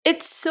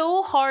It's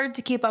so hard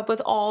to keep up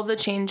with all the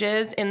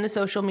changes in the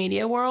social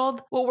media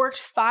world. What worked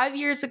 5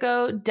 years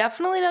ago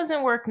definitely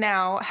doesn't work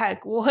now.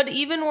 Heck, what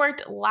even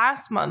worked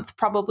last month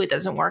probably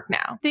doesn't work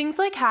now. Things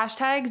like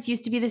hashtags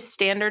used to be the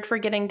standard for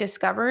getting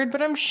discovered,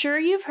 but I'm sure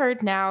you've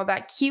heard now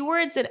that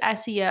keywords and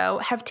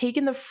SEO have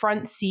taken the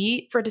front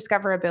seat for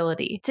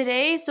discoverability.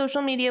 Today,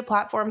 social media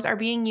platforms are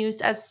being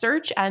used as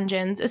search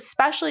engines,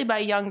 especially by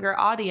younger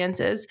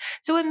audiences,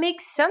 so it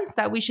makes sense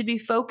that we should be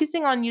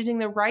focusing on using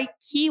the right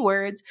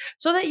keywords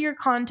so that your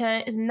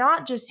content is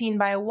not just seen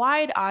by a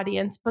wide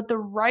audience, but the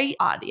right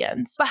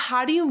audience. But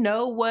how do you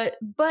know what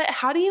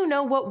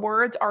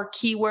words are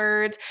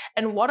keywords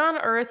and what on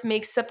earth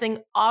makes something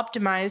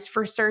optimized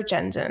for search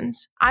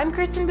engines? I'm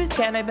Kristen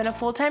Buscan. I've been a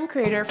full-time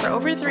creator for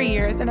over 3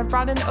 years and have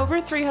brought in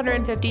over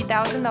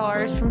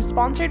 $350,000 from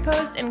sponsored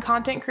posts and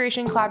content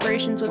creation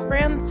collaborations with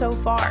brands so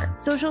far.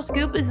 Social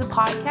Scoop is the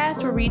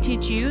podcast where we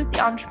teach you, the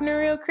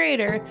entrepreneurial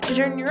creator, to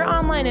turn your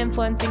online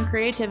influence and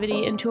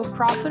creativity into a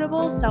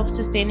profitable,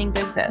 self-sustaining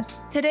business.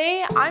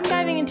 Today, I'm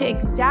diving into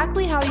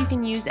exactly how you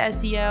can use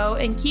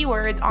SEO and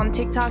keywords on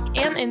TikTok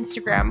and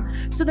Instagram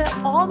so that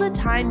all the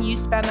time you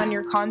spend on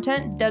your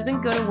content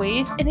doesn't go to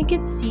waste and it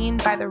gets seen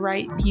by the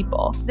right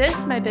people.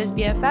 This, my biz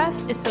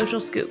BFF, is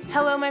Social Scoop.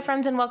 Hello, my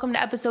friends, and welcome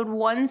to episode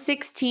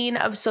 116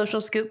 of Social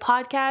Scoop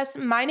Podcast.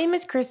 My name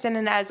is Kristen,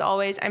 and as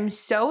always, I'm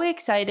so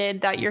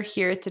excited that you're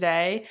here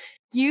today.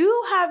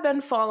 You have been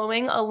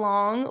following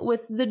along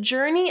with the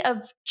journey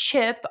of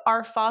Chip,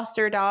 our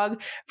foster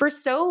dog, for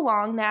so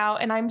long now,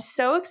 and I'm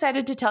so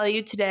excited to tell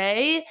you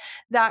today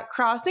that,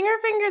 crossing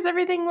our fingers,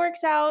 everything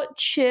works out,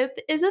 Chip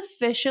is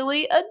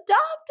officially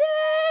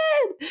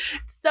adopted!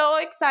 So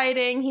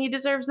exciting. He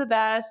deserves the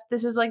best.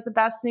 This is like the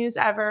best news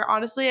ever.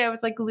 Honestly, I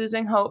was like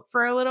losing hope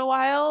for a little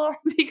while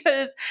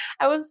because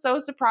I was so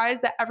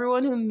surprised that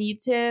everyone who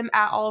meets him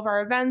at all of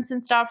our events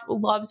and stuff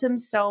loves him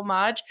so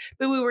much,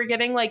 but we were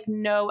getting like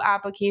no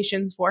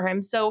applications for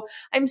him. So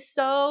I'm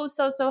so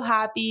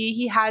happy.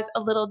 He has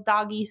a little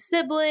doggy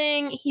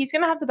sibling. He's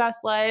going to have the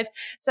best life.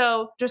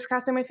 So just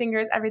crossing my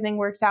fingers, everything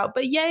works out.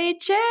 But yay,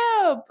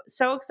 Chip!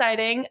 So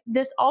exciting.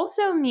 This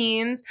also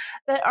means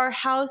that our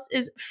house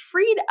is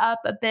freed up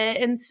a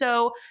bit. And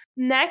so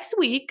next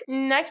week,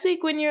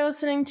 when you're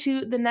listening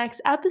to the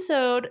next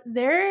episode,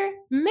 there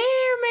may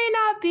or may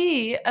not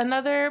be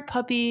another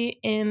puppy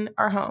in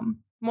our home.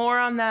 More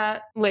on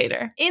that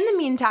later. In the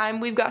meantime,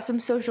 we've got some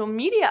social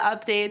media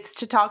updates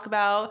to talk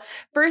about.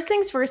 First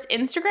things first,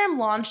 Instagram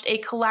launched a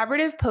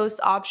collaborative post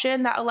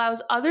option that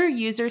allows other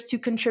users to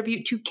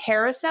contribute to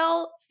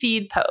carousel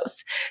feed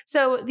posts.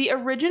 So the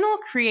original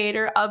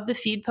creator of the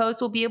feed post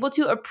will be able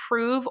to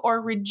approve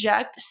or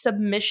reject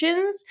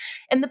submissions,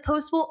 and the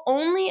post will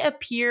only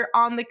appear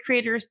on the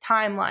creator's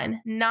timeline,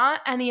 not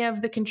any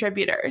of the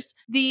contributors.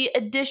 The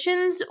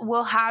additions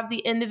will have the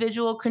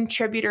individual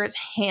contributor's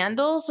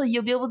handle, so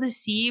you'll be able to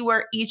see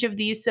where each of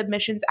these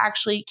submissions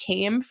actually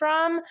came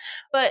from,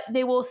 but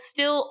they will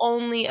still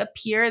only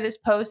appear, this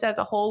post as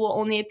a whole will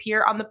only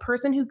appear on the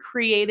person who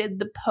created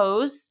the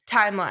post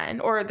timeline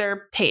or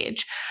their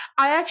page.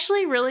 I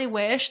actually really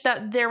wish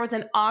that there was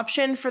an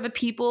option for the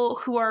people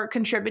who are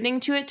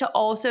contributing to it to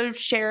also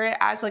share it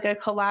as like a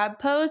collab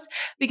post,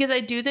 because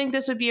I do think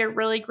this would be a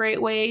really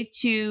great way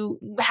to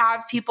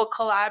have people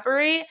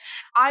collaborate.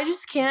 I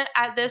just can't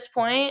at this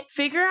point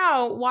figure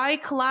out why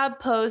collab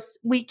posts,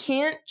 we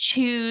can't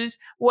choose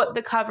what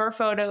the cover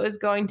photo is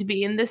going to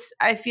be. And this,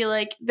 I feel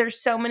like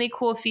there's so many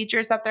cool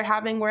features that they're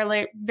having where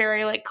like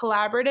very like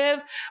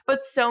collaborative, but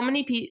so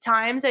many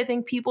times I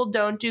think people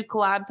don't do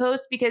collab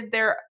posts because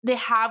they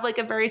have like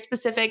a very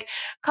specific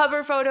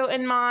cover photo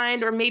in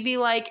mind, or maybe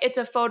like it's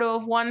a photo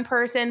of one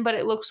person but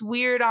it looks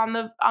weird on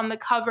the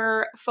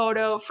cover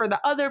photo for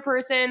the other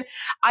person.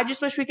 I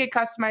just wish we could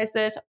customize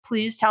this.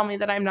 Please tell me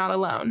that I'm not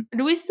alone.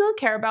 Do we still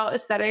care about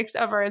aesthetics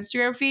of our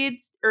Instagram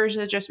feeds, or is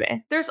it just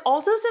me? There's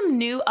also some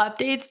new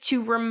updates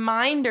to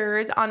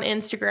reminders on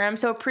Instagram.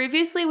 So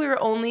previously we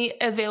were only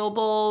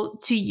available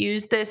to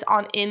use this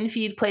on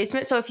in-feed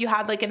placement. So if you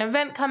had like an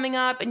event coming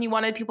up and you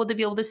wanted people to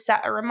be able to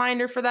set a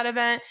reminder for that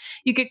event,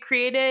 you could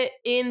create it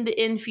in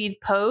the in-feed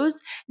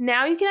post.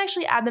 Now you can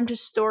actually add them to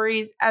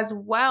stories as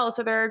well.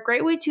 So they're a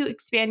great way to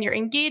expand your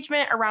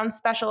engagement around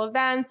special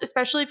events,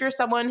 especially if you're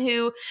someone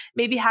who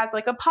maybe has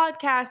like a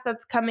podcast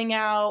that's coming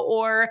out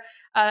or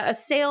a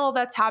sale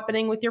that's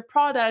happening with your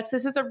products.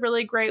 This is a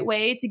really great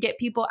way to get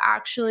people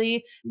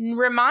actually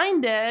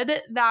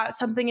reminded that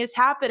something is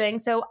happening.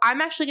 So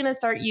I'm actually going to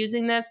start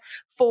using this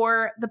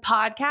for the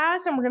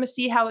podcast, and we're going to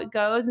see how it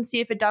goes and see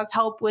if it does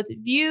help with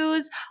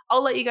views.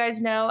 I'll let you guys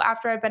know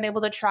after I've been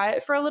able to try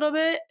it for a little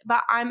bit,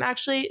 but I'm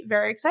actually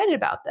very excited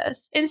about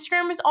this.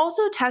 Instagram is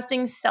also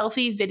testing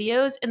selfie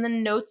videos in the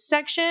notes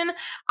section.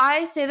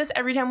 I say this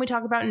every time we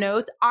talk about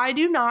notes. I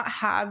do not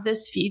have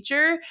this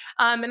feature.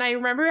 And I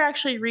remember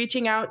actually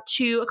reaching out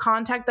to a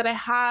contact that I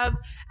have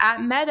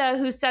at Meta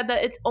who said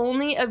that it's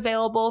only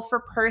available for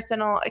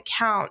personal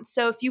account.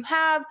 So if you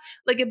have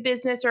like a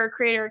business or a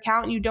creator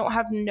account and you don't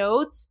have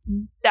notes,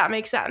 that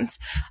makes sense.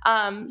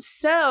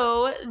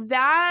 So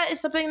that is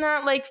something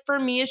that like for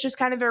me is just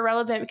kind of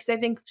irrelevant because I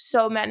think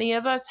so many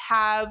of us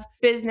have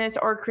business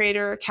or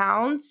creator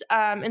accounts.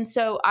 And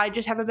so I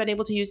just haven't been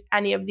able to use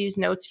any of these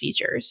notes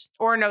features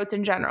or notes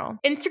in general.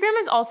 Instagram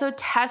is also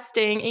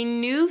testing a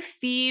new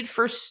feed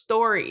for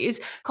stories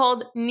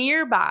called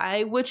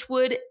Nearby, which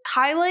would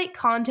highlight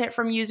content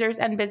from users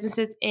and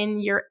businesses in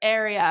your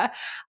area.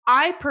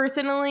 I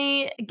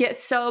personally get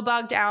so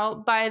bugged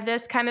out by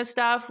this kind of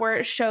stuff where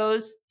it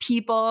shows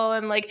people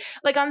and like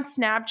on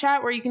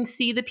Snapchat where you can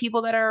see the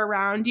people that are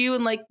around you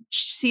and like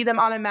see them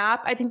on a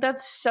map. I think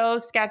that's so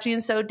sketchy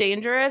and so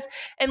dangerous.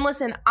 And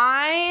listen,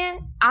 I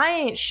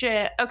ain't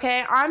shit,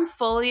 okay? I'm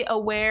fully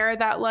aware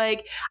that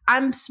like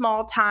I'm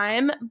small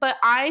time, but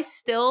I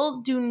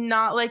still do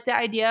not like the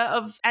idea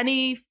of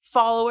any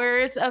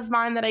followers of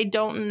mine that I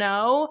don't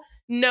know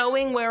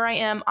knowing where I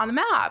am on a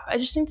map. I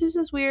just think this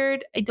is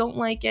weird. I don't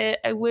like it.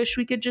 I wish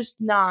we could just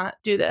not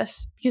do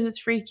this because it's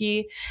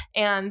freaky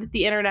and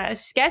the internet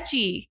is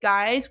sketchy,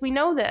 guys. We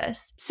know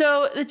this.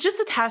 So it's just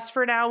a test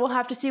for now. We'll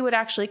have to see what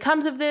actually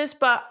comes of this,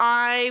 but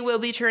I will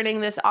be turning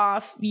this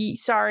off.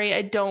 Sorry,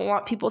 I don't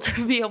want people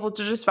to be able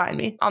to just find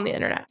me on the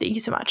internet. Thank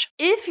you so much.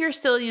 If you're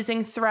still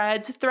using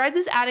Threads, Threads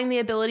is adding the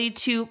ability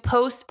to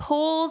post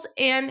polls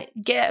and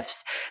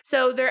GIFs.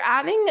 So they're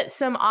adding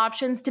some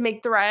options to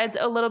make Threads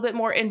a little bit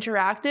more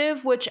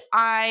interactive, which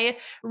I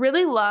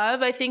really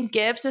love. I think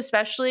GIFs,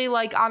 especially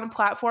like on a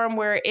platform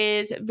where it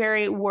is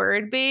very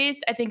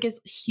word-based, I think is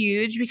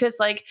huge because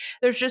like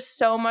there's just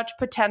so much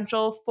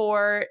potential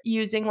for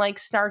using like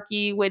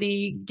snarky,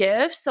 witty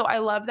GIFs. So I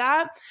love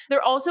that.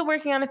 They're also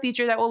working on a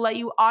feature that will let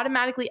you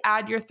automatically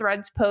add your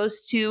Threads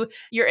post to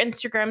your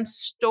Instagram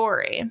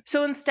story.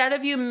 So instead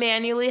of you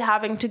manually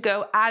having to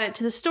go add it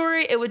to the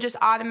story, it would just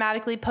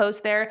automatically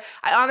post there.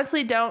 I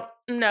honestly don't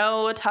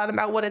know a ton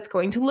about what it's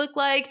going to look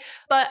like,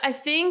 but I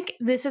think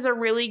this is a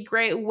really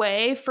great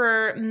way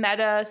for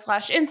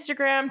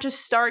Meta/Instagram to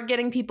start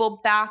getting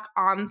people back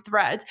on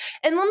Threads.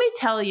 And let me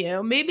tell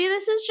you, maybe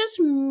this is just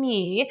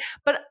me,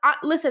 but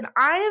listen,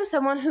 I am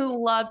someone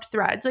who loved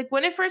Threads. Like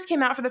when it first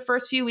came out for the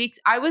first few weeks,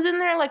 I was in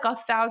there like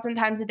 1,000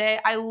 times a day.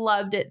 I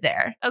loved it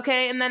there.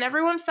 Okay. And then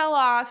everyone fell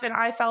off and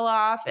I fell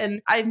off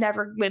and I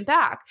never went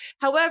back.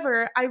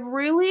 However, I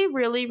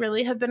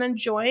really have been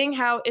enjoying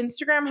how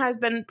Instagram has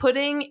been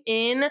putting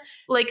in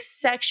like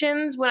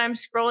sections when I'm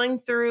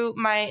scrolling through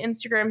my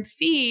Instagram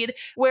feed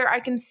where I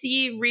can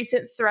see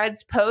recent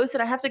Threads posts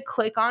and I have to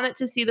click on it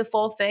to see the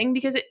full thing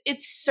because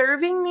it's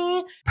serving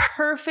me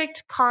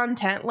perfect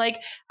content.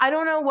 Like I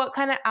don't know what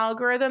kind of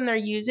algorithm they're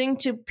using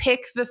to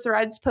pick the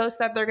Threads posts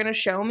that they're going to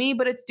show me,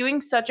 but it's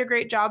doing such a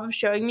great job of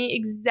showing me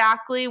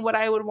exactly what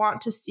I would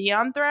want to see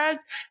on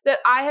Threads that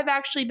I have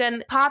actually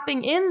been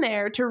popping in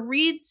there to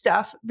read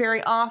stuff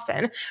very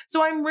often.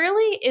 So I'm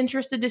really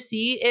interested to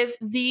see if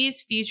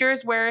these features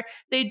where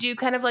they do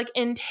kind of like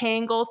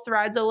entangle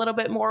Threads a little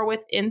bit more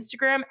with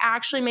Instagram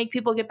actually make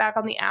people get back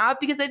on the app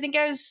because I think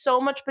it has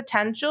so much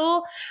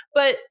potential,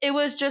 but it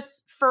was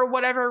just for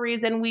whatever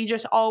reason, we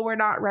just all were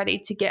not ready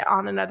to get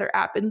on another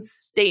app and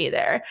stay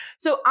there.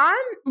 So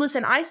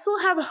I still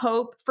have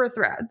hope for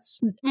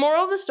Threads.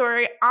 Moral of the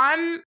story,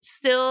 I'm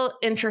still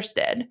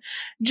interested.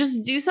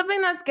 Just do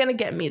something that's going to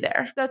get me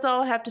there. That's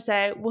all I have to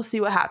say. We'll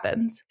see what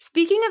happens.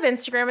 Speaking of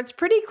Instagram, it's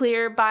pretty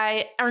clear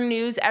by our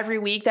news every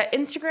week that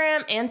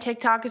Instagram and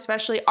TikTok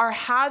especially are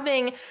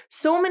having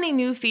so many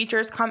new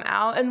features come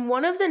out. And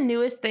one of the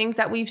newest things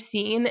that we've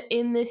seen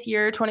in this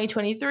year,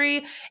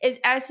 2023, is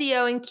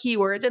SEO and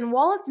keywords. And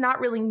while it's not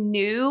really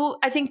new,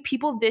 I think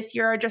people this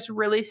year are just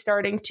really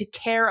starting to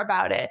care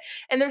about it.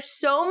 And there's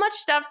so much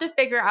stuff to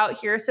figure out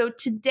here. So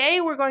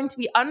today we're going to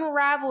be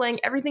unraveling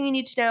everything you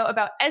need to know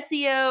about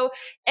SEO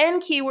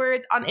and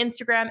keywords on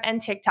Instagram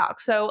and TikTok.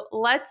 So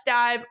let's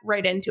dive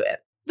right into it.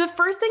 The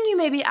first thing you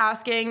may be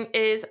asking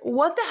is,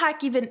 what the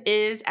heck even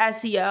is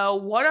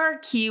SEO? What are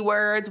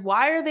keywords?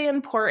 Why are they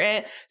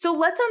important? So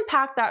let's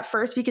unpack that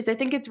first because I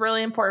think it's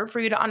really important for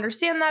you to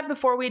understand that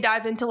before we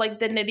dive into like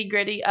the nitty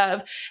gritty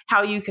of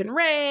how you can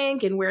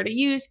rank and where to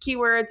use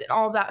keywords and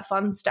all that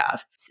fun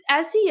stuff.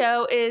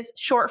 SEO is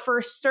short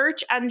for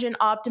search engine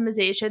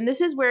optimization.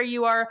 This is where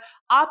you are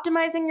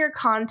optimizing your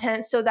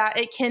content so that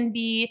it can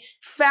be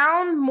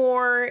found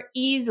more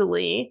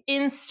easily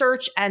in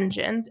search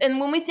engines. And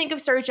when we think of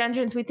search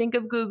engines, we think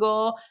of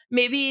Google,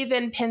 maybe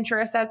even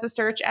Pinterest as a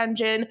search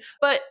engine.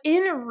 But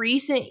in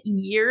recent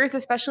years,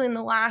 especially in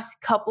the last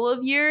couple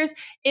of years,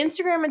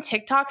 Instagram and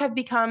TikTok have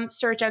become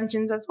search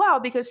engines as well,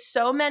 because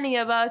so many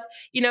of us,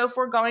 if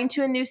we're going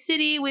to a new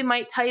city, we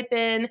might type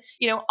in,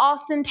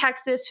 Austin,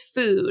 Texas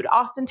food,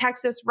 Austin,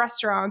 Texas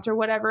restaurants, or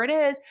whatever it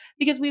is,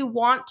 because we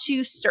want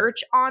to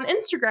search on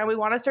Instagram. We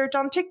want to search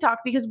on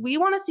TikTok because we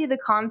want to see the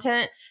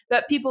content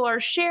that people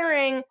are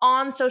sharing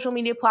on social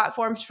media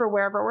platforms for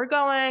wherever we're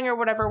going or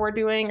whatever we're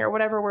doing or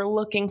whatever we're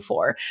looking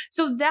for.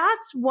 So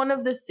that's one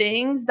of the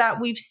things that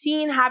we've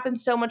seen happen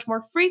so much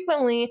more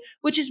frequently,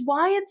 which is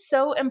why it's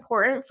so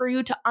important for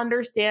you to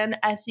understand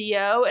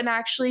SEO and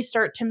actually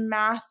start to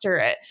master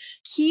it.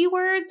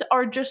 Keywords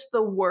are just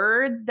the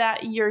words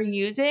that you're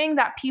using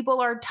that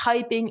people are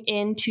typing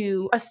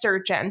into a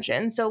search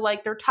engine. So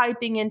like they're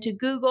typing into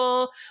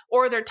Google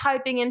or they're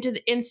typing into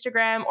the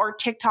Instagram or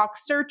TikTok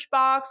search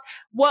box.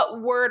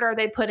 What word are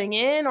they putting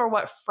in or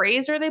what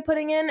phrase are they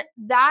putting in?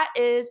 That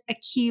is a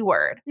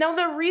keyword. Now,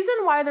 the reason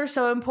why they're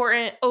so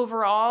important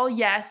overall,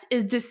 yes,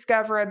 is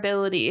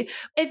discoverability.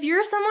 If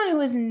you're someone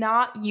who is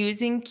not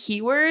using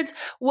keywords,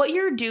 what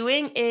you're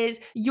doing is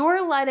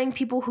you're letting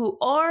people who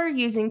are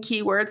using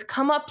keywords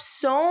come up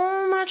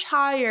so much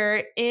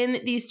higher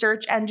in these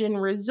search engine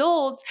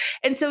results.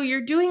 And so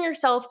you're doing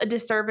yourself a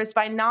disservice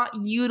by not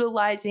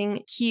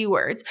utilizing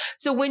keywords.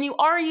 So when you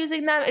are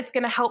using them, it's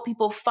going to help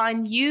people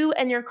find you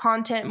and your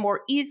content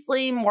more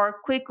easily, more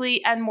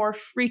quickly, and more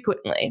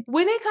frequently.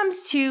 When it comes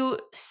to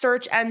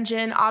search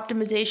engine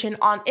optimization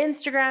on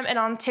Instagram and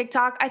on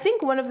TikTok, I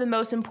think one of the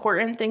most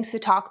important things to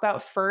talk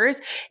about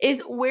first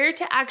is where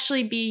to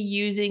actually be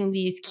using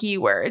these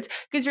keywords.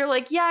 Because you're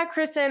like, yeah,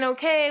 Kristen,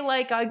 okay,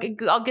 like I'll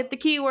get the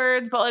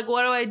keywords, but like,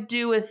 what do I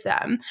do with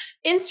them?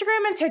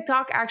 Instagram and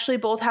TikTok actually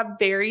both have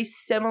very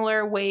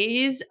similar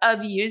ways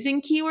of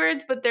using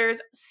keywords, but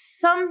there's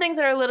some things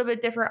that are a little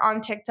bit different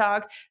on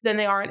TikTok than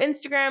they are on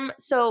Instagram.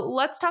 So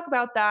let's talk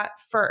about that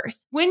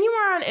first. When you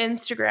are on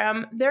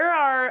Instagram, there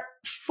are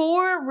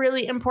 4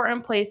 really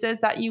important places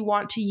that you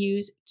want to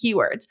use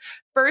keywords.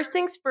 First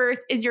things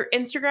first is your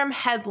Instagram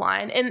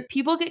headline. And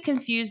people get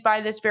confused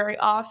by this very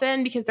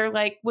often because they're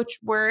like,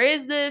 where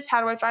is this? How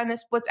do I find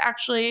this? What's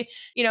actually,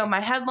 my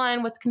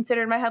headline? What's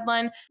considered my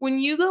headline? When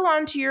you go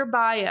onto your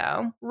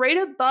bio, right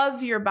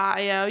above your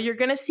bio, you're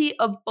going to see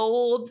a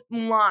bold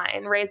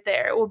line right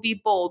there. It will be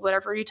bold,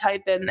 whatever you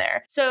type in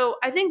there. So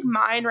I think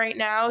mine right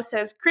now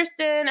says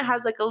Kristen. It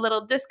has like a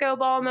little disco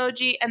ball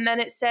emoji. And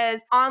then it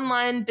says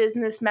online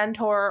business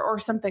mentor or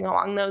something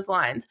along those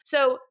lines.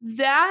 So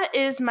that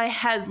is my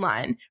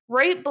headline.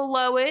 Right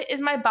below it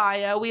is my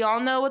bio. We all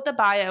know what the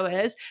bio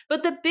is,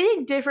 but the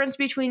big difference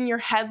between your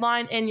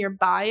headline and your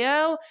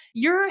bio,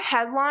 your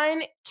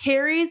headline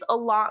carries a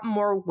lot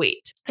more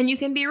weight. And you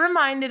can be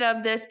reminded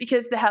of this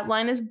because the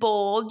headline is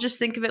bold. Just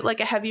think of it like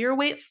a heavier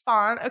weight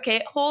font. Okay,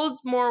 it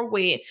holds more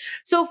weight.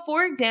 So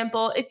for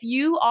example, if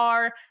you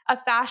are a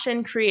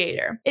fashion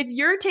creator, if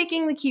you're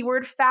taking the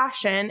keyword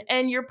fashion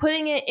and you're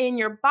putting it in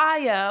your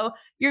bio,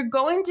 you're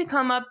going to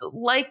come up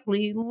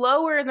likely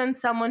lower than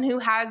someone who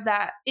has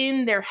that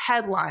in their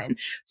headline.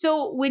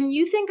 So when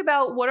you think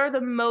about what are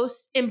the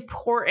most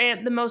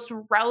important, the most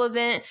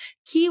relevant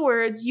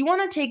keywords, you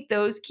want to take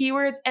those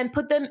keywords and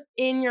put them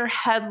in your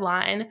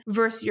headline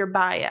versus your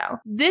bio.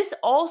 This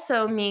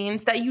also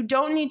means that you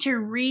don't need to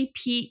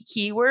repeat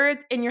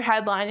keywords in your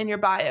headline and your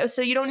bio.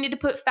 So you don't need to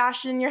put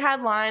fashion in your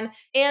headline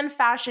and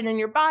fashion in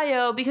your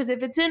bio, because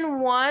if it's in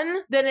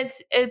one, then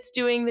it's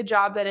doing the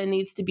job that it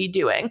needs to be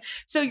doing.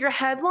 So your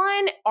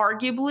headline,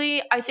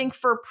 arguably, I think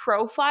for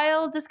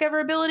profile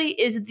discoverability,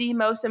 is the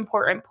most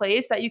important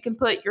place that you can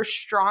put your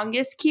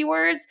strongest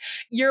keywords,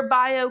 your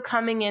bio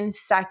coming in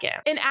second.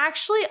 And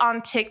actually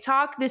on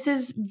TikTok, this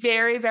is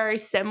very, very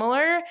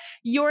similar.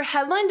 Your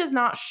headline does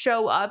not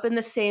show up in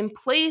the same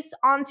place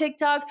on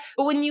TikTok,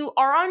 but when you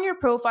are on your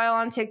profile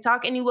on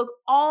TikTok and you look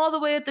all the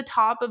way at the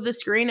top of the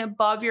screen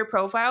above your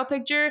profile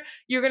picture,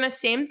 you're going to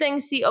same thing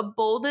see a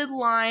bolded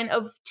line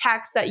of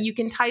text that you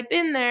can type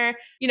in there,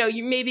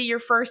 maybe your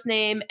first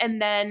name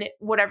and then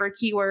whatever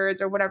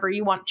keywords or whatever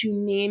you want to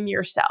name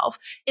yourself.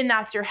 And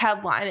that's your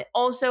headline. It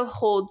also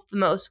holds the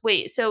most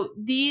weight. So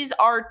these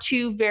are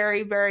 2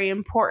 very, very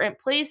important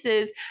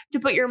places to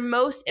put your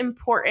most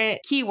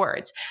important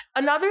keywords.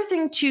 Another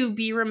thing to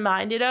be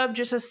reminded of,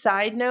 just a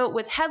side note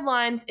with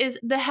headlines, is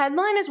the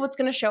headline is what's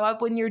going to show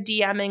up when you're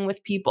DMing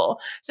with people.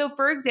 So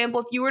for example,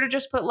 if you were to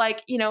just put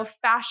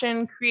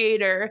fashion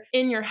creator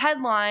in your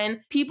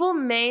headline, people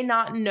may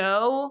not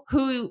know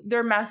who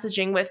they're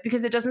messaging with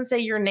because it doesn't say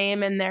your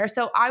name in there.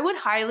 So I would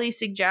highly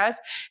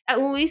suggest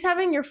at least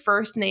having your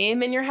first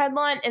name in your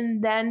headline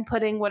and then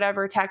putting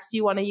whatever text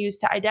you want to use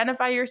to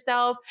identify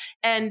yourself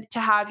and to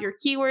have your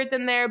keywords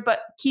in there. But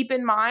keep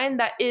in mind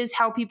that is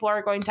how people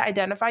are going to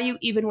identify you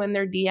even when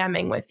they're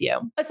DMing with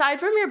you. Aside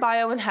from your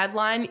bio and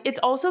headline, it's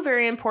also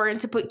very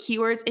important to put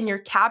keywords in your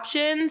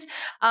captions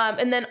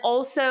and then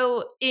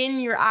also in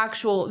your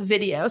actual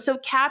video. So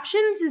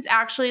captions is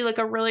actually like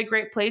a really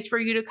great place for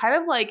you to kind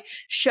of like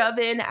shove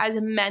in as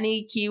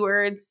many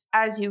keywords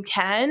as you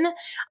can.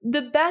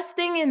 The best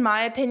thing in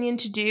my opinion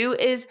to do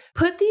is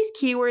put these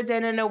keywords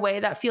in a way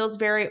that feels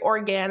very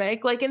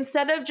organic. Like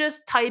instead of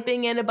just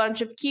typing in a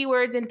bunch of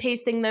keywords and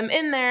pasting them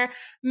in there,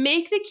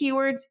 make the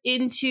keywords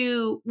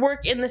into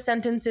work in the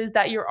sentences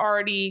that you're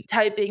already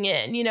typing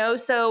in,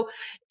 So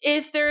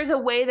if there's a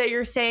way that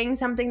you're saying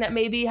something that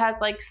maybe has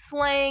like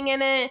slang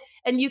in it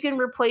and you can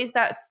replace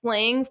that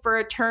slang for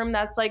a term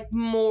that's like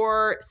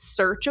more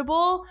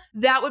searchable,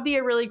 that would be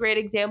a really great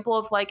example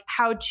of like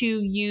how to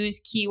use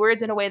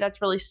keywords in a way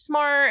that's really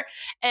smart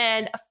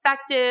and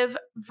effective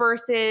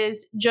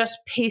versus just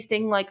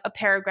pasting like a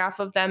paragraph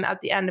of them at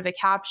the end of a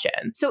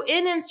caption. So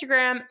in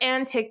Instagram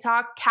and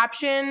TikTok,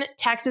 caption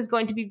text is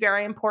going to be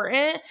very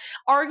important,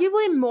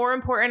 arguably more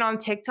important on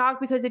TikTok,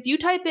 because if you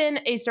type in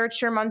a search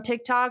term on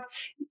TikTok,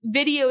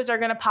 videos are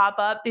going to pop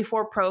up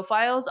before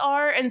profiles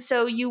are. And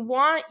so you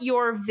want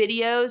your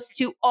videos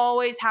to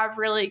always have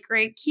really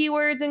great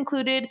keywords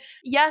included,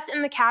 yes,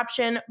 in the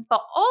caption,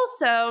 but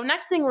also,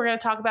 next thing we're going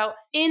to talk about,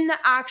 in the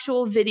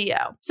actual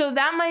video. So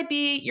that might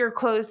be your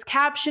closed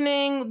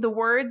captioning, the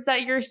words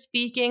that you're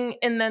speaking,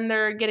 and then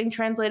they're getting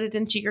translated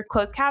into your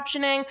closed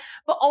captioning.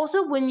 But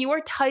also when you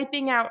are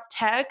typing out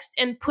text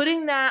and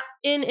putting that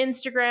in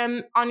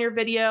Instagram on your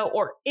video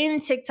or in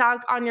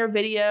TikTok on your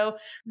video,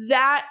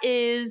 that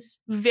is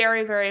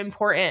very, very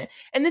important.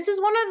 And this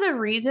is one of the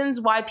reasons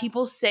why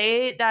people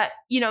say that,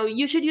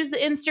 you should use the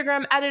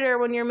Instagram editor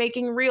when you're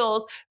making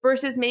reels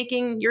versus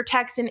making your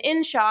text in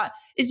InShot,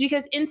 is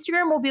because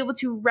Instagram will be able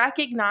to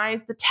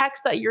recognize the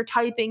text that you're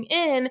typing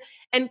in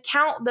and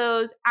count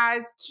those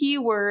as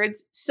keywords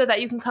so that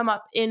you can come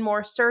up in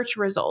more search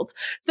results.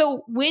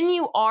 So when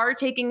you are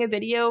taking a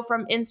video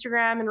from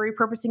Instagram and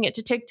repurposing it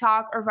to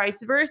TikTok or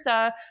vice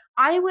versa,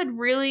 I would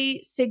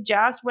really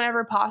suggest,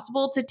 whenever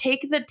possible, to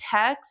take the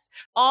text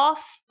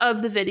off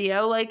of the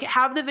video, like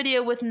have the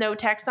video with no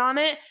text on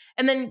it,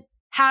 and then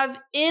have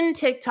in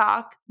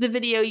TikTok the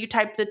video you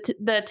type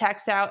the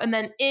text out, and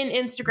then in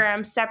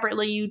Instagram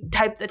separately you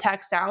type the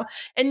text out.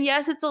 And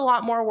yes, it's a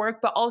lot more work,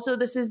 but also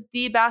this is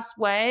the best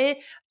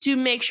way to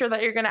make sure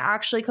that you're going to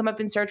actually come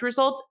up in search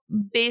results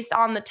based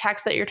on the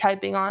text that you're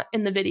typing on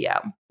in the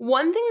video.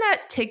 One thing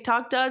that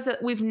TikTok does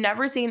that we've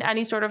never seen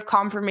any sort of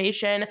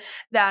confirmation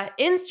that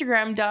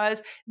Instagram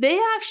does, they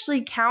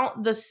actually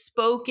count the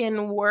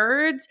spoken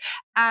words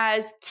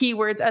as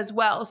keywords as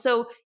well.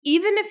 So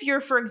even if you're,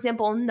 for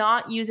example,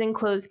 not using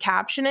closed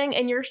captioning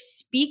and you're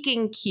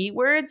speaking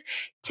keywords,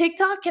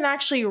 TikTok can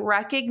actually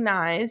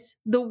recognize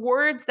the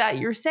words that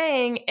you're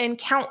saying and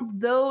count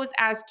those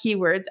as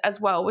keywords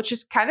as well, which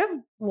is kind of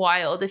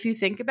wild if you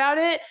think about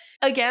it.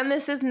 Again,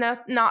 this is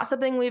not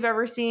something we've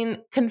ever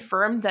seen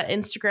confirmed that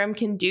Instagram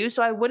can do,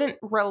 so I wouldn't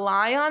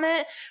rely on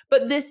it.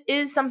 But this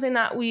is something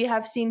that we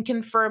have seen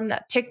confirmed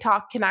that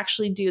TikTok can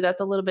actually do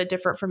that's a little bit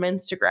different from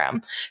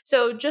Instagram.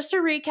 So just to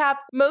recap,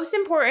 most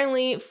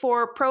importantly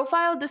for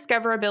profile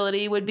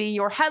discoverability would be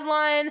your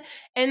headline,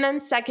 and then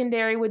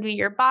secondary would be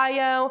your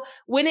bio.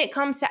 When it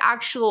comes to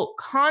actual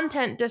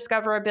content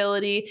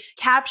discoverability,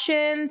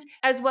 captions,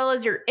 as well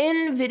as your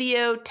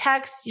in-video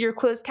text, your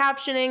closed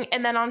captioning,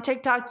 and then on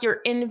TikTok, your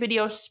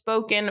in-video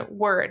spoken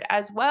word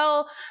as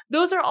well.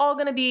 Those are all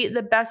going to be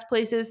the best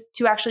places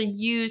to actually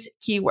use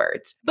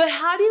keywords. But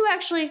how do you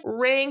actually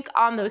rank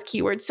on those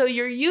keywords? So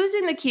you're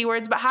using the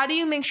keywords, but how do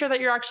you make sure that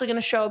you're actually going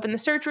to show up in the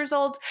search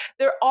results?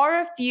 There are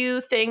a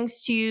few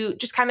things to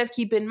just kind of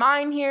keep in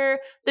mind here.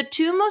 The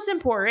two most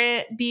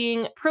important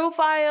being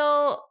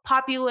profile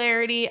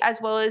popularity as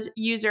well as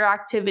user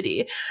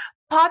activity.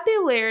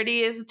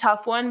 Popularity is a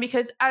tough one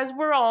because, as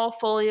we're all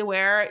fully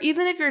aware,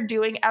 even if you're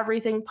doing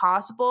everything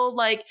possible,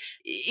 like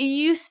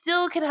you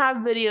still can have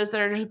videos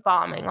that are just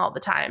bombing all the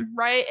time,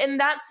 right? And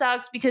that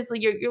sucks because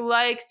like your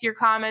likes, your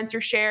comments,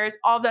 your shares,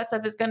 all of that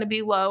stuff is going to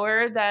be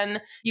lower than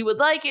you would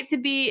like it to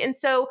be. And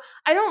so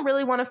I don't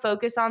really want to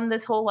focus on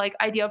this whole like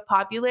idea of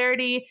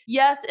popularity.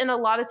 Yes, in a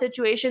lot of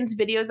situations,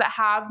 videos that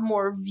have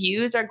more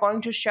views are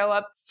going to show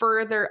up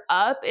further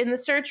up in the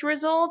search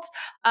results,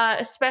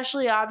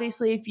 especially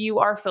obviously if you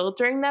are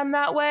filtering them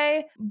that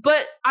way.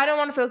 But I don't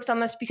want to focus on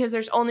this because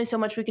there's only so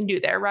much we can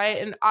do there,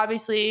 right? And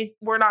obviously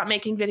we're not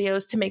making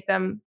videos to make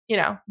them,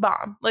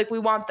 bomb. Like we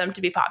want them to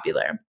be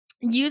popular.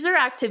 User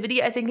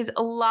activity, I think, is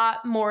a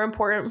lot more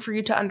important for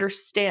you to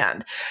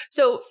understand.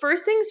 So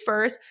first things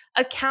first,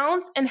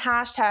 accounts and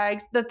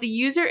hashtags that the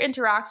user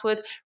interacts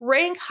with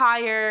rank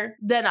higher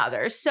than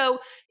others. So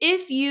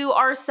if you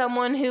are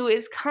someone who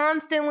is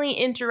constantly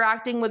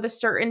interacting with a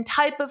certain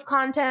type of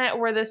content,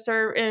 or with a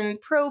certain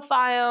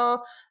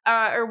profile,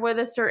 or with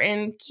a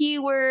certain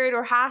keyword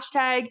or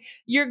hashtag,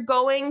 you're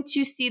going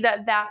to see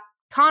that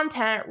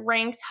content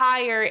ranks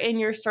higher in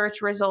your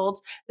search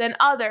results than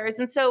others.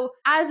 And so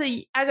as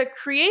a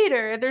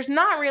creator, there's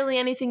not really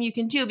anything you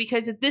can do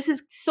because this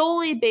is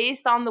solely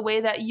based on the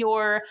way that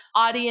your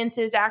audience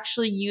is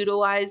actually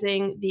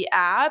utilizing the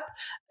app,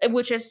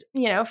 which is,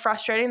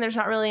 frustrating. There's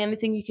not really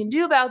anything you can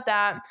do about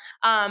that.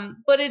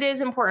 But it is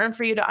important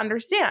for you to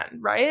understand,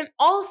 right?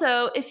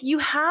 Also, if you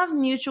have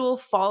mutual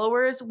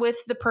followers with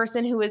the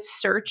person who is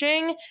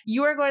searching,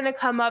 you are going to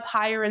come up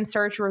higher in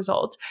search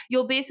results.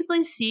 You'll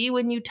basically see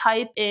when you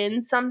type in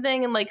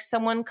something and like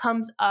someone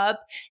comes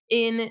up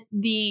in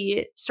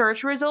the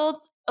search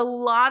results, a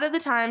lot of the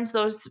times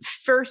those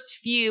first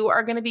few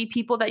are going to be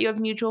people that you have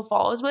mutual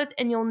follows with,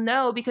 and you'll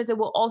know because it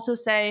will also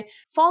say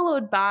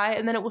followed by,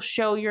 and then it will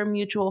show your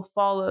mutual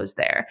follows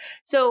there.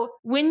 So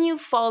when you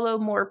follow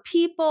more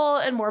people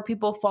and more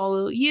people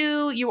follow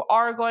you, you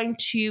are going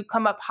to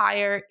come up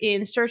higher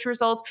in search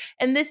results.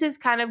 And this is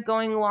kind of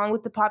going along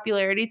with the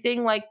popularity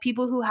thing. Like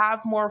people who have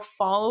more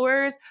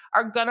followers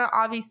are going to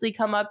obviously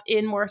come up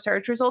in more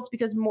search results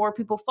because more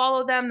people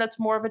follow them. That's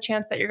more of a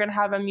chance that you're going to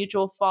have a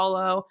mutual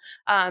follow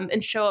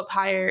and show up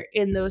higher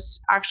in those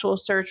actual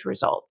search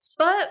results.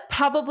 But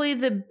probably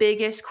the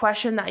biggest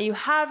question that you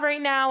have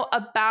right now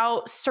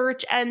about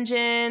search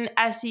engine,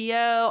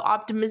 SEO,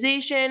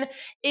 optimization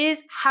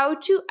is how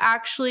to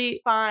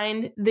actually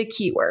find the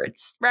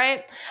keywords,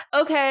 right?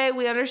 Okay,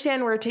 we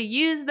understand where to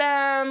use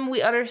them.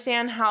 We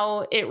understand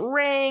how it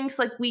ranks.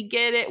 Like we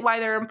get it, why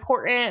they're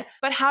important.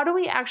 But how do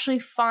we actually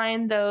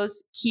find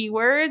those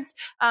keywords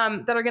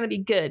that are going to be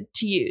good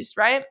to use,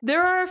 right?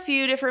 There are a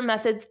few different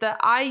methods that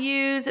I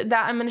use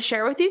that I'm going to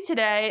share with you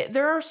today.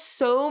 There are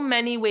so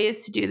many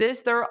ways to do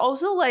this. There are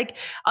also like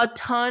a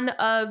ton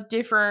of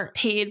different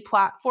paid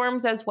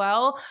platforms as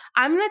well.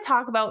 I'm going to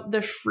talk about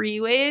the free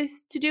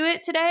ways to do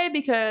it today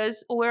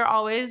because we're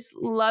always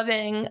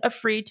loving a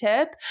free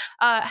tip.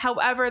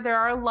 However, there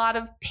are a lot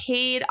of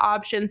paid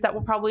options that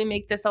will probably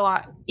make this a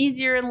lot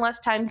easier and less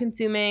time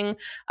consuming.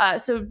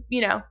 So,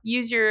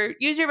 use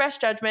your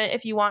best judgment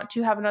if you want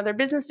to have another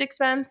business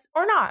expense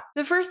or not.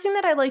 The first thing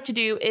that I like to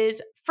do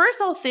is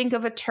first I'll think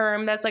of a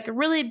term that's like a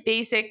really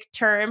basic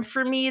term.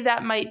 For me,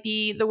 that might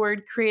be the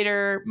word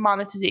creator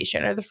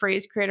monetization or the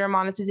phrase creator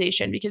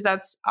monetization, because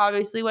that's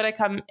obviously what I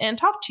come and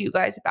talk to you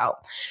guys about.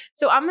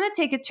 So I'm going to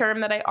take a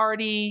term that I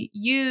already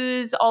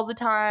use all the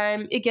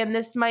time. Again,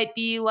 this might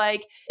be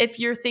like if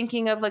you're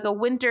thinking of like a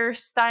winter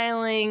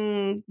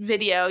styling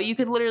video, you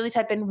could literally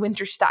type in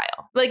winter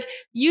style. Like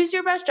use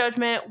your best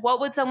judgment. What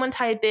would someone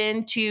type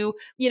in to,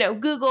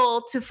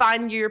 Google to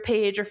find your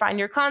page or find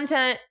your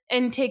content,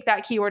 and take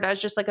that keyword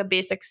as just like a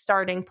basic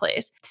starting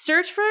place.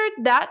 Search for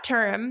that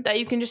term that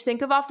you can just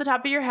think of off the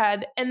top of your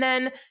head. And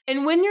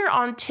when you're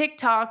on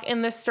TikTok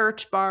in the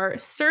search bar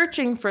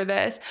searching for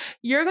this,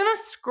 you're going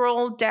to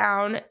scroll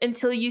down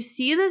until you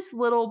see this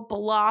little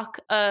block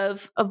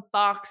of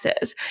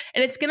boxes.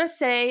 And it's going to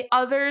say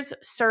others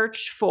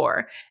searched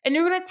for. And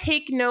you're going to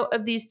take note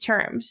of these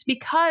terms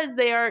because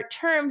they are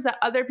terms that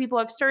other people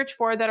have searched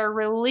for that are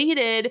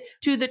related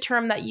to the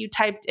term that you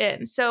typed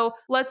in. So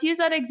let's use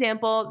that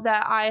example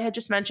that I had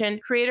just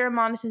mentioned, creator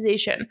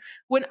monetization.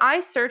 When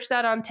I search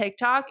that on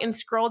TikTok and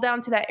scroll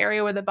down to that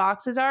area where the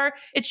boxes are,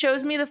 it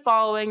shows me the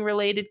following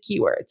related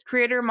keywords: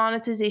 creator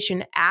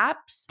monetization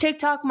apps,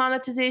 TikTok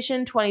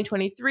monetization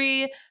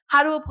 2023,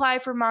 how to apply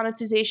for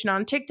monetization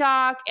on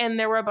TikTok, and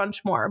there were a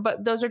bunch more,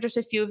 but those are just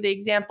a few of the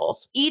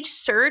examples. Each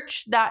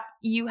search that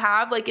you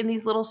have, like in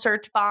these little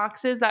search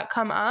boxes that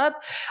come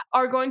up,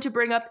 are going to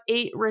bring up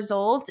 8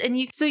 results. And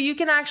you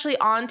can actually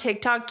on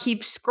TikTok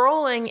keep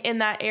scrolling in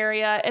that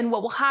area. And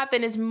what will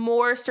happen is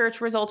more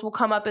search results will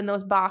come up in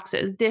those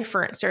boxes,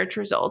 different search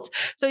results.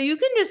 So you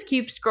can just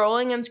keep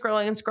scrolling and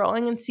scrolling and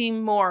scrolling and see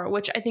more,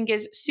 which I think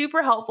is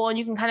super helpful. And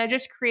you can kind of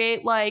just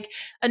create like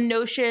a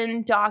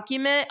Notion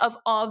document of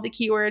all of the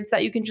keywords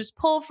that you can just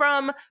pull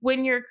from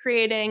when you're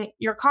creating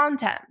your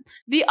content.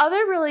 The other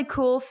really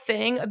cool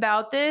thing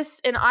about this,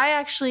 and I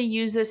actually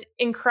use this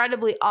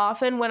incredibly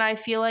often when I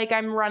feel like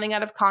I'm running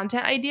out of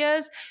content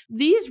ideas,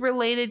 these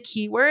related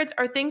keywords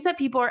are things that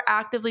people are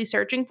actively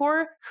searching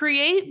for.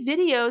 Create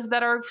videos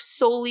that are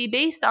solely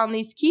based on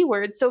these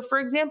keywords. So for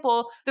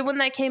example, the one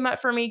that came up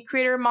for me,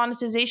 creator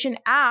monetization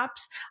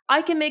apps,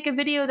 I can make a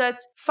video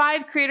that's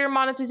 5 creator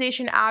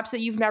monetization apps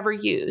that you've never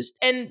used.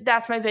 And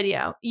that's my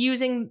video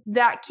using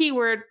that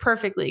keyword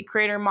perfectly,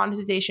 creator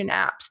monetization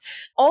apps.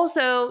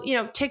 Also,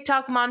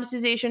 TikTok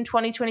monetization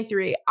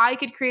 2023. I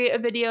could create a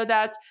video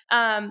that's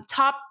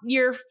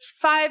your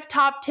 5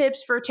 top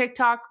tips for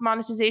TikTok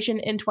monetization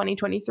in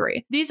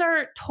 2023. These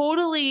are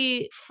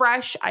totally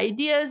fresh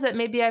ideas that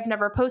maybe I've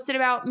never posted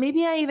about.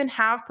 Maybe I even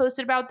have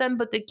posted about them,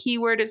 but the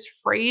keyword is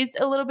phrased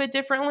a little bit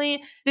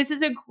differently. This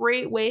is a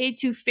great way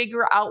to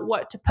figure out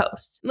what to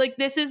post. Like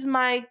this is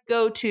my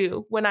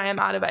go-to when I am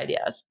out of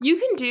ideas. You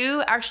can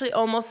do actually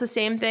almost the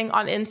same thing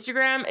on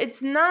Instagram.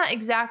 It's not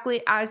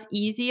exactly as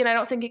easy, and I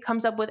don't think it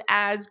comes up with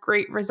as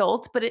great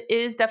results, but it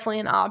is definitely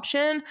an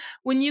option.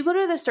 When you go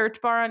to the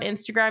search bar on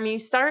Instagram, you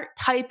start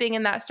typing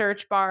in that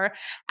search bar.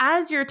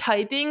 As you're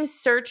typing,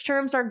 search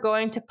terms are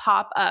going to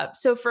pop up.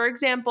 So for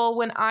example,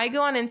 when I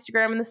go on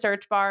Instagram in the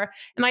search bar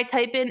and I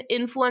type in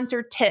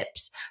influencer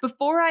tips,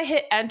 before I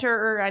hit enter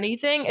or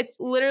anything, it's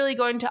literally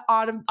going to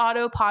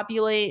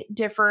auto-populate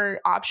different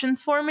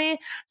options for me.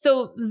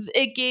 So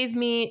it gave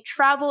me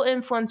travel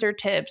influencer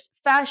tips,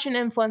 fashion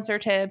influencer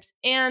influencer tips,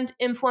 and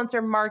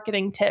influencer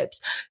marketing tips.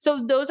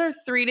 So those are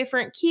 3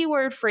 different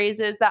keyword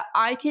phrases that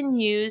I can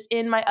use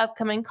in my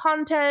upcoming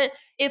content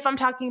if I'm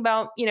talking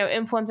about,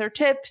 influencer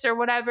tips or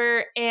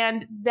whatever.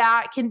 And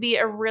that can be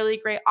a really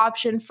great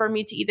option for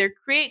me to either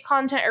create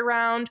content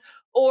around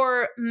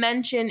or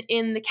mention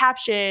in the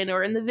caption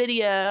or in the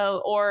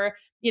video or,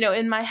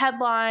 in my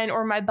headline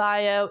or my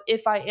bio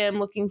if I am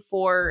looking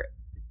for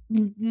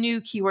new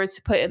keywords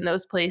to put in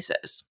those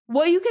places.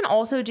 What you can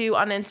also do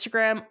on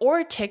Instagram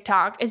or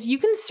TikTok is you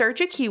can search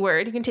a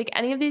keyword. You can take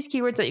any of these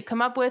keywords that you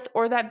come up with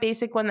or that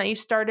basic one that you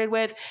started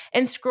with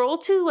and scroll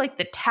to like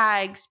the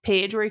tags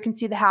page where you can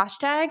see the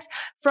hashtags.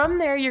 From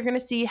there, you're going to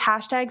see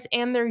hashtags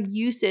and their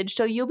usage.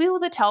 So you'll be able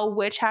to tell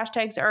which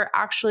hashtags are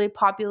actually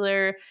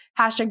popular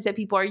hashtags that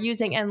people are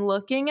using and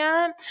looking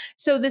at.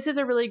 So this is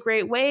a really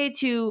great way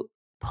to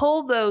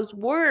pull those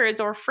words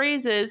or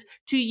phrases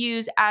to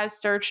use as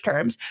search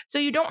terms. So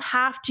you don't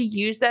have to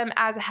use them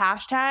as a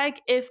hashtag.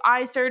 If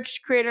I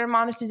searched creator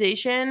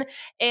monetization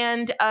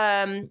and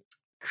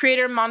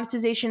creator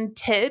monetization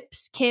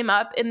tips came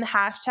up in the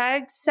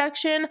hashtags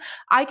section,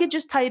 I could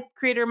just type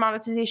creator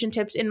monetization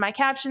tips in my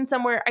caption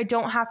somewhere. I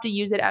don't have to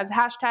use it as a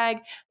hashtag.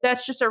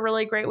 That's just a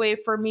really great way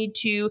for me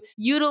to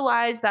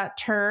utilize that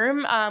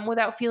term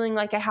without feeling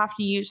like I have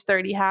to use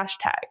 30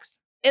 hashtags.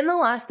 And the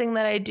last thing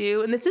that I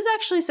do, and this is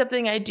actually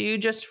something I do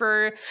just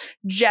for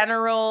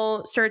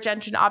general search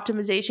engine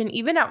optimization,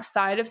 even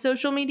outside of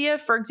social media.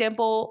 For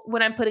example,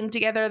 when I'm putting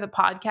together the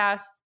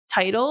podcast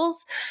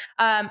titles,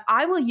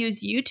 I will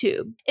use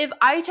YouTube. If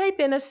I type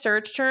in a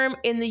search term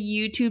in the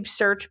YouTube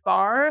search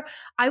bar,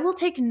 I will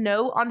take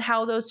note on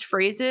how those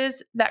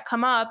phrases that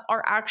come up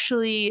are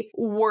actually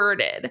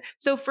worded.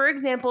 So for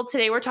example,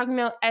 today we're talking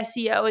about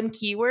SEO and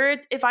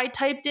keywords. If I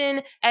typed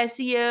in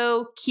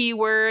SEO,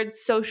 keywords,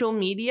 social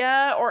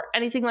media, or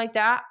anything like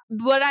that,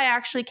 what I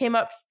actually came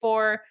up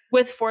for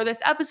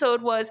this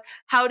episode was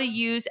how to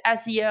use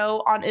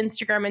SEO on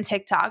Instagram and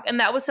TikTok. And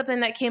that was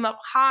something that came up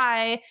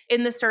high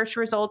in the search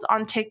results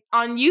on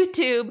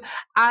YouTube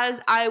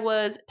as I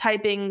was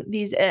typing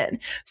these in.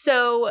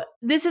 So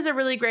this is a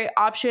really great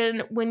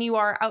option when you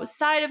are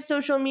outside of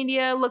social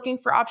media looking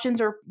for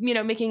options or,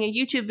 making a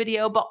YouTube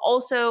video, but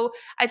also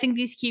I think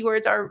these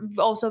keywords are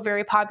also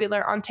very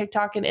popular on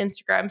TikTok and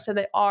Instagram. So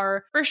they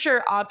are for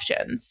sure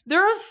options.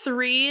 There are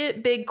 3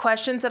 big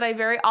questions that I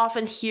very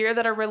often hear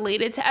that are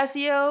related to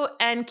SEO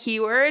and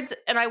keywords,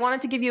 and I wanted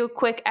to give you a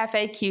quick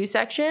FAQ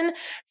section.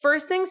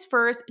 First things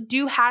first,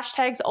 do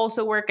hashtags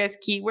also work as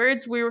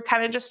keywords? We were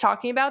kind of just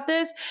talking about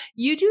this.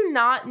 You do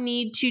not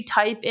need to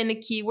type in a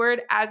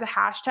keyword as a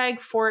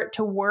hashtag for it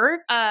to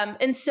work.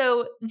 And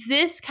so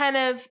this kind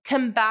of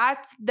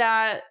combats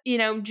that,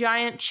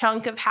 giant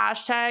chunk of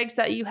hashtags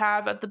that you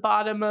have at the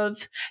bottom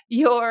of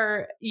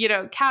your,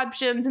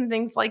 captions and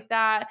things like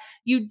that.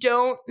 You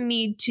don't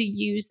need to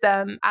use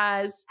them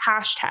as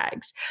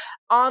hashtags.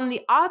 On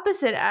the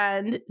opposite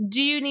end,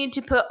 do you need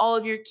to put all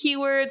of your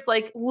keywords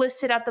like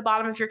listed at the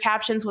bottom of your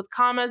captions with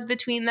commas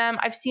between them?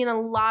 I've seen a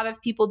lot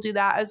of people do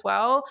that as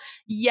well.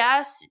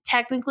 Yes,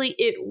 technically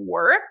it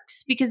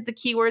works because the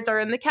keywords are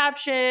in the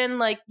caption.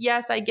 Like,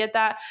 yes, I get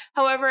that.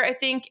 However, I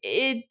think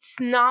it's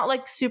not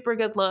like super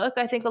good look.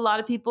 I think a lot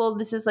of people,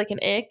 this is like an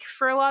ick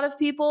for a lot of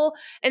people.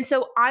 And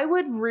so I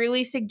would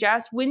really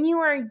suggest when you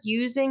are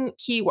using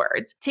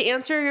keywords, to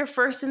answer your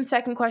first and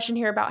second question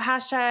here about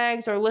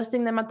hashtags or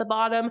listing them at the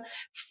bottom,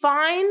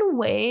 find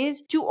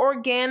ways to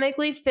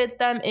organically fit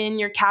them in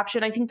your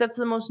caption. I think that's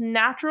the most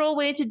natural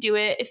way to do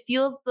it. It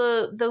feels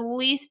the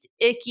least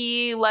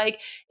icky,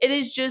 like it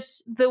is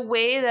just the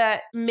way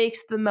that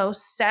makes the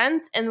most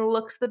sense and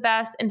looks the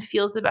best and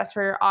feels the best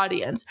for your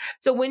audience.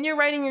 So when you're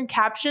writing your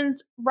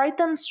captions, write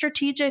them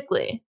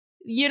strategically.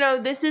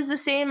 This is the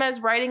same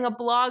as writing a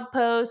blog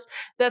post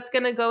that's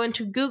going to go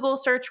into Google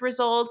search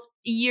results.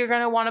 You're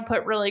going to want to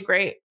put really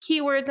great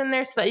keywords in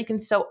there so that you can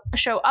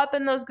show up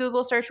in those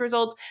Google search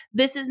results.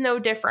 This is no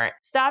different.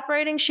 Stop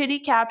writing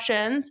shitty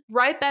captions,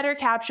 write better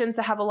captions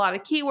that have a lot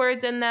of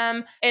keywords in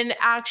them and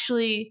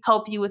actually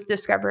help you with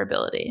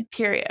discoverability,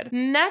 period.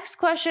 Next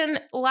question,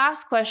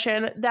 last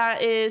question,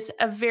 that is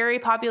a very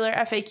popular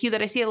FAQ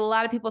that I see a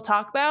lot of people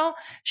talk about.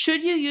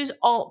 Should you use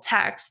alt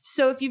text?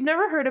 So if you've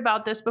never heard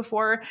about this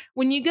before,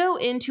 when you go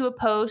into a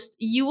post,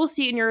 you will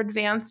see in your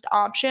advanced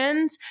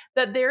options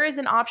that there is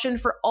an option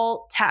for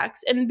alt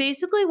text. And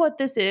basically what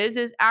this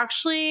is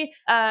actually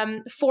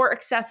for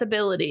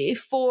accessibility.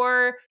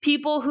 For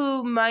people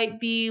who might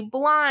be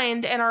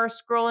blind and are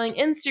scrolling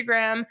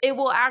Instagram, it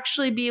will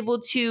actually be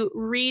able to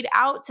read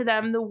out to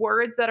them the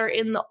words that are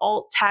in the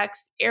alt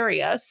text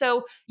area.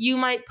 So you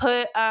might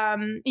put,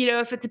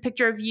 if it's a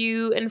picture of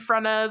you in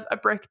front of a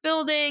brick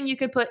building, you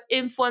could put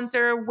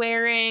influencer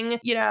wearing,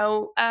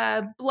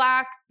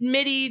 black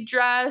midi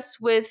dress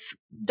with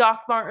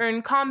Doc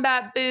Marten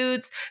combat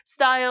boots,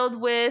 styled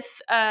with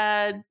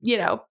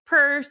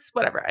purse,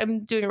 whatever.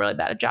 I'm doing a really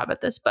bad job at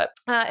this, but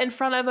in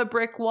front of a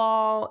brick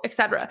wall,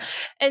 etc.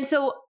 And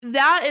so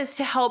that is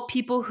to help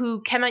people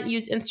who cannot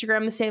use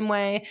Instagram the same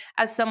way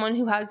as someone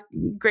who has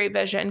great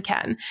vision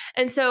can.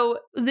 And so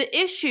the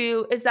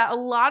issue is that a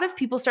lot of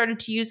people started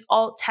to use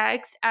alt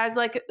text as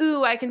like,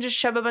 ooh, I can just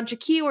shove a bunch of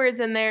keywords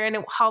in there and it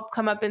will help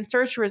come up in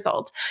search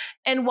results.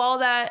 And while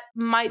that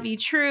might be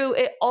true,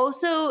 it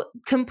also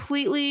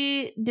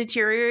completely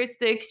deteriorates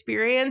the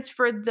experience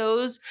for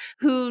those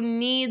who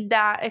need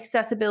that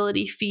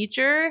accessibility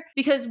feature,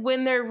 because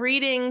when they're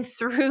reading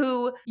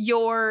through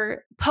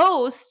your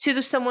post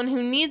to someone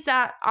who needs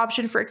that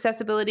option for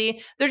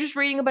accessibility, they're just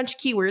reading a bunch of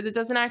keywords. It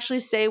doesn't actually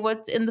say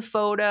what's in the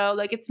photo.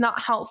 Like, it's not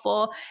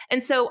helpful.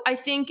 And so I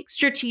think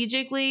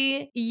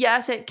strategically,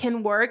 yes, it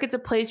can work. It's a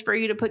place for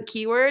you to put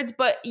keywords,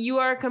 but you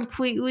are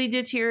completely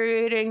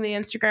deteriorating the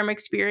Instagram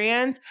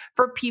experience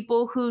for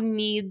people who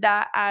need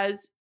that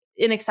as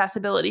an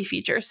accessibility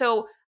feature.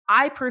 So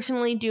I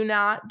personally do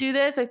not do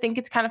this. I think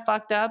it's kind of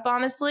fucked up,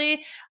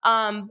 honestly.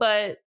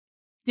 But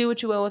do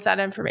what you will with that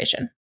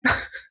information.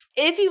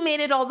 If you made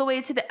it all the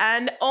way to the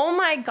end, oh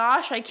my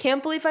gosh, I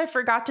can't believe I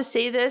forgot to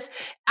say this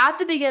at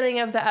the beginning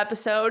of the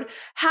episode.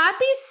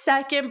 Happy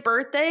second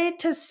birthday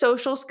to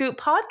Social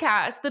Scoop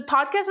Podcast. The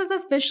podcast has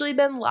officially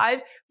been live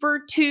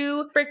for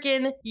 2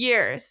 freaking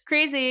years.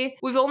 Crazy.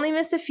 We've only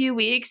missed a few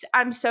weeks.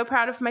 I'm so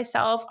proud of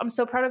myself. I'm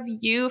so proud of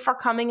you for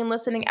coming and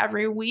listening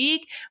every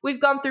week.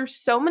 We've gone through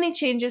so many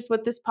changes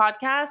with this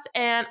podcast,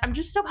 and I'm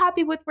just so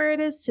happy with where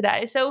it is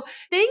today. So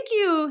thank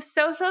you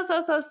so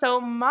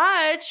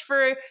much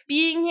for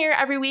being here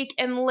every week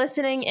and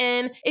listening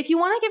in. If you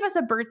want to give us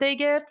a birthday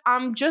gift,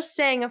 I'm just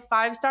saying a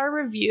 5-star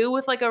review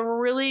with like a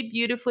really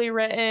beautifully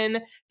written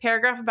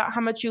paragraph about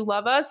how much you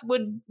love us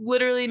would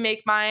literally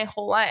make my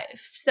whole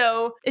life.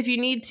 So if you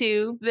need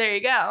to, there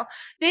you go.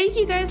 Thank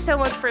you guys so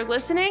much for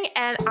listening,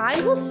 and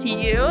I will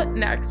see you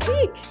next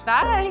week.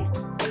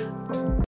 Bye.